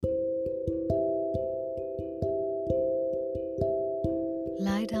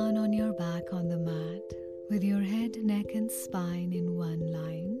Lie down on your back on the mat with your head, neck, and spine in one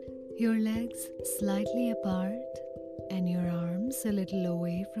line, your legs slightly apart, and your arms a little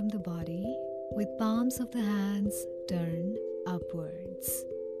away from the body, with palms of the hands turned upwards.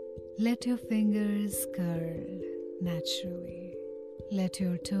 Let your fingers curl naturally. Let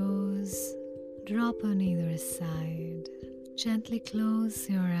your toes drop on either side. Gently close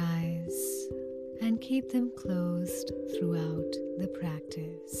your eyes and keep them closed throughout the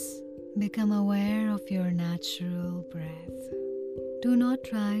practice. Become aware of your natural breath. Do not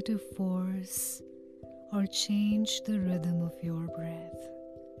try to force or change the rhythm of your breath.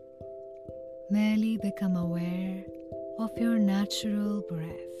 Merely become aware of your natural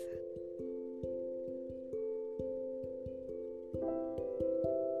breath.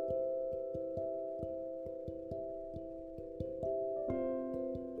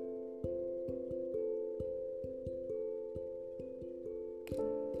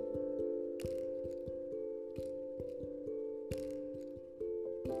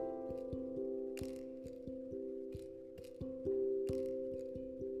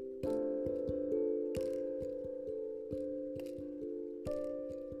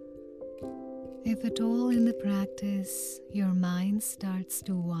 If at all in the practice your mind starts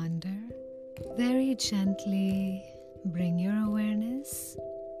to wander, very gently bring your awareness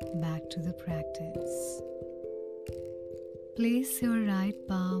back to the practice. Place your right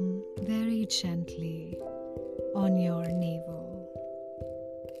palm very gently on your navel.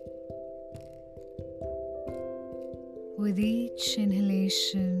 With each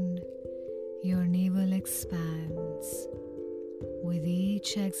inhalation, your navel expands. With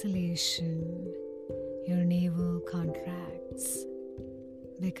each exhalation, your navel contracts.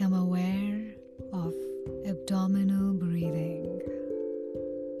 Become aware of abdominal breathing.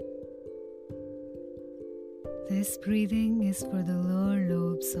 This breathing is for the lower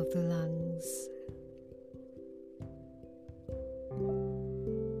lobes of the lungs.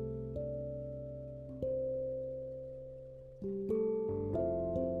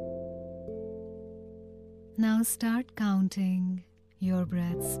 Now start counting your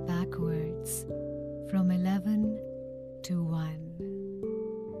breaths backwards from 11 to 1.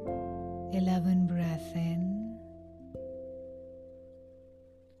 11 breath in,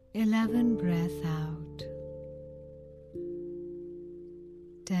 11 breath out,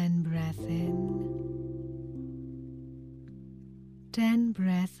 10 breath in, 10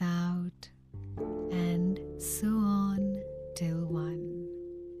 breath out, and so on till 1.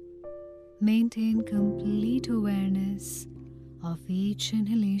 Maintain complete awareness of each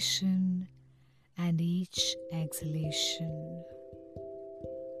inhalation and each exhalation.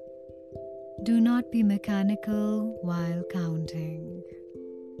 Do not be mechanical while counting.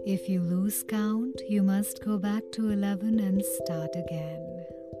 If you lose count, you must go back to 11 and start again.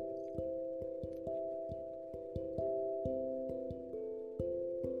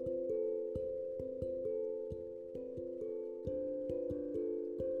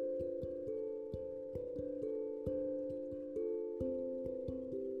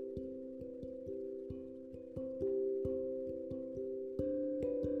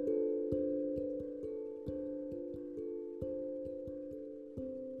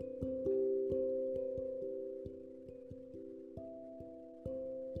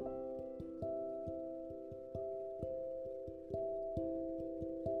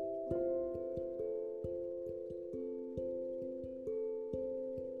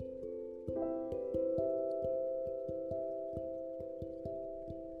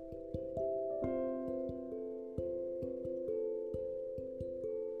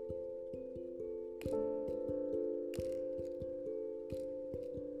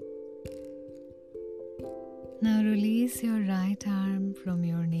 Now release your right arm from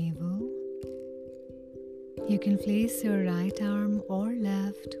your navel. You can place your right arm or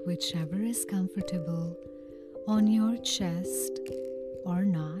left, whichever is comfortable, on your chest or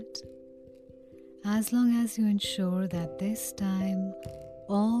not, as long as you ensure that this time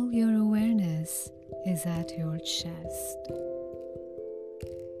all your awareness is at your chest.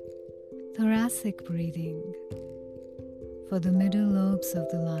 Thoracic breathing for the middle lobes of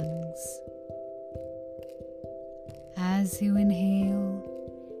the lungs. As you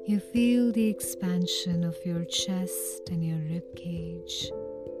inhale, you feel the expansion of your chest and your rib cage.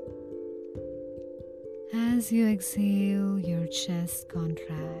 As you exhale, your chest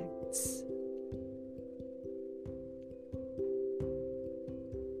contracts.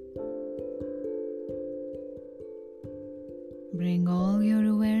 Bring all your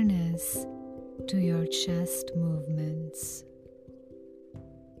awareness to your chest movements.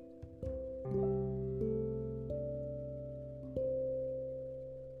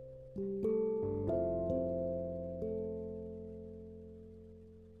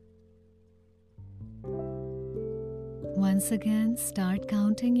 Once again, start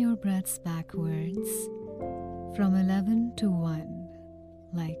counting your breaths backwards from 11 to 1,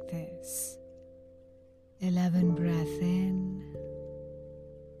 like this. 11 breath in,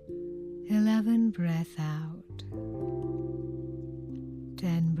 11 breath out,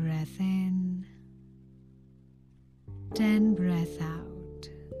 10 breath in, 10 breath out.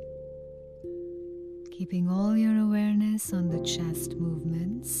 Keeping all your awareness on the chest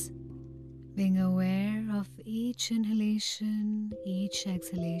movements, being aware of each inhalation, each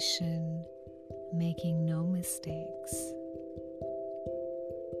exhalation, making no mistakes.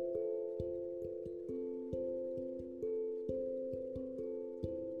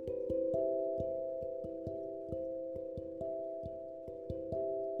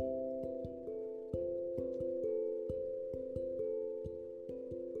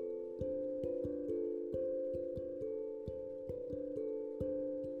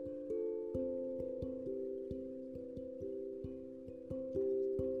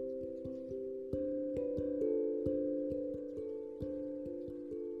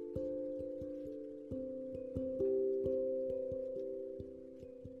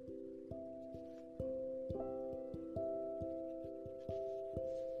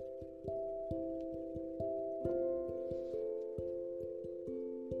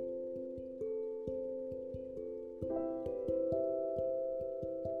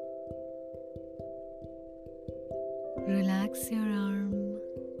 Relax your arm.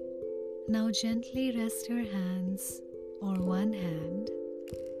 Now gently rest your hands or one hand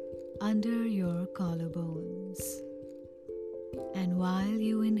under your collarbones. And while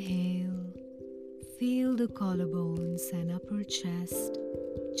you inhale, feel the collarbones and upper chest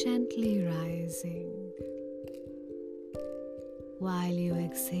gently rising. While you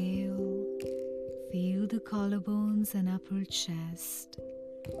exhale, feel the collarbones and upper chest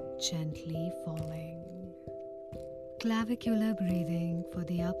gently falling. Clavicular breathing for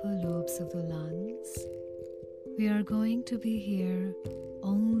the upper lobes of the lungs. We are going to be here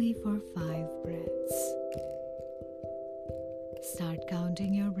only for 5 breaths. Start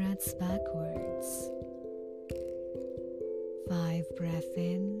counting your breaths backwards. 5 breath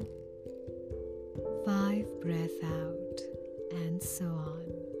in, 5 breath out, and so on.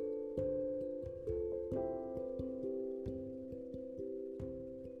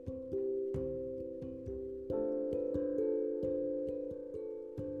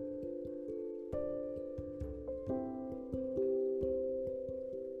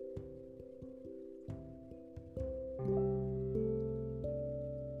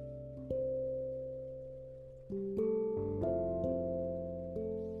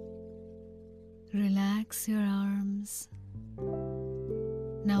 Relax your arms.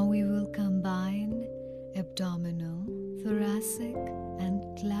 Now we will combine abdominal, thoracic, and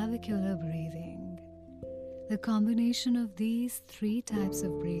clavicular breathing. The combination of these 3 types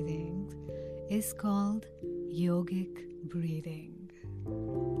of breathing is called yogic breathing.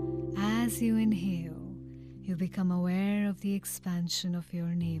 As you inhale, you become aware of the expansion of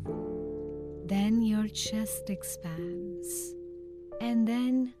your navel. Then your chest expands. And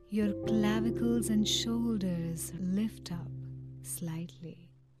then your clavicles and shoulders lift up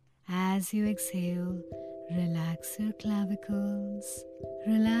slightly. As you exhale, relax your clavicles,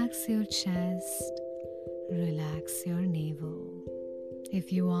 relax your chest, relax your navel.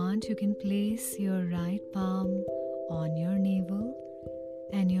 If you want, you can place your right palm on your navel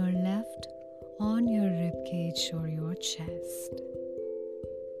and your left on your ribcage or your chest.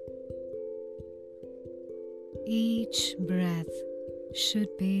 Each breath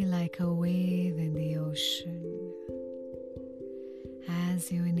should be like a wave in the ocean. As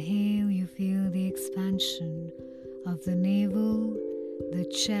you inhale, you feel the expansion of the navel, the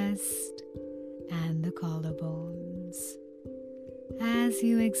chest, and the collarbones. As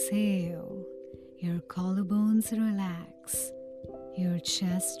you exhale, your collarbones relax, your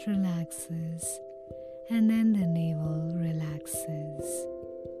chest relaxes, and then the navel relaxes.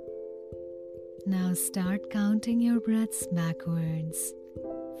 Now start counting your breaths backwards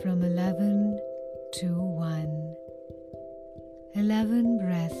from 11 to 1. 11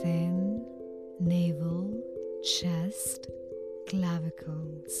 breath in, navel, chest,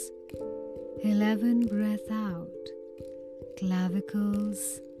 clavicles. 11 breath out,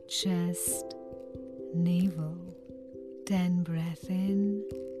 clavicles, chest, navel. 10 breath in,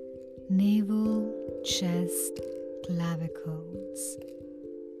 navel, chest, clavicles.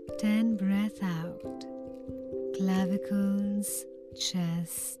 10 breath out, clavicles,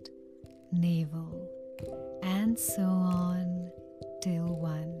 chest, navel, and so on till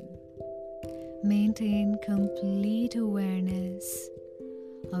 1. Maintain complete awareness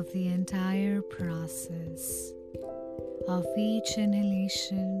of the entire process. of each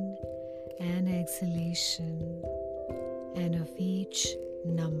inhalation and exhalation, and of each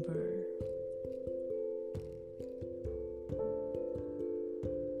number.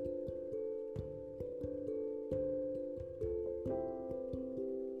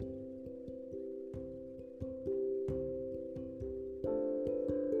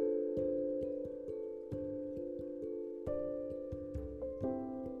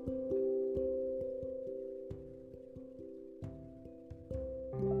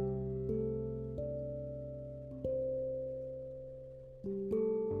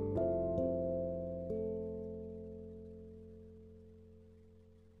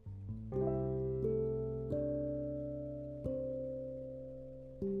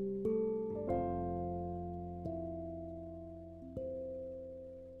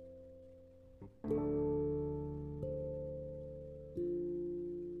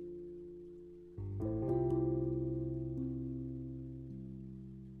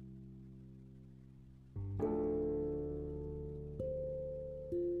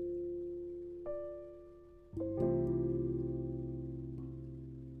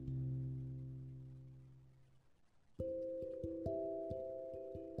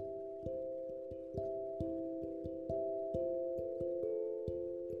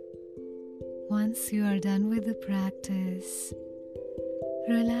 Once you are done with the practice,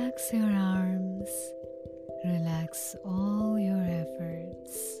 relax your arms, relax all your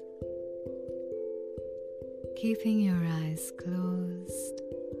efforts. Keeping your eyes closed,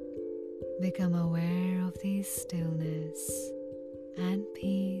 become aware of the stillness and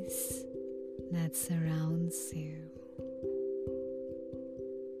peace that surrounds you.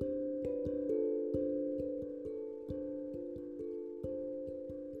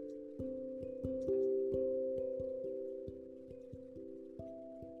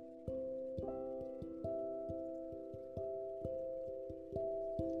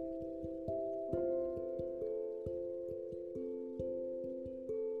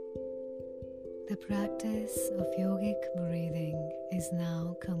 The practice of yogic breathing is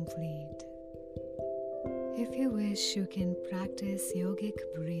now complete. If you wish, you can practice yogic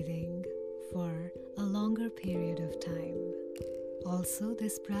breathing for a longer period of time. Also,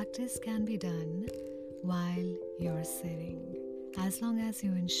 this practice can be done while you're sitting, as long as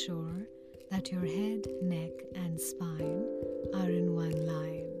you ensure that your head, neck, and spine are in one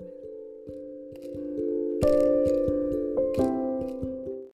line.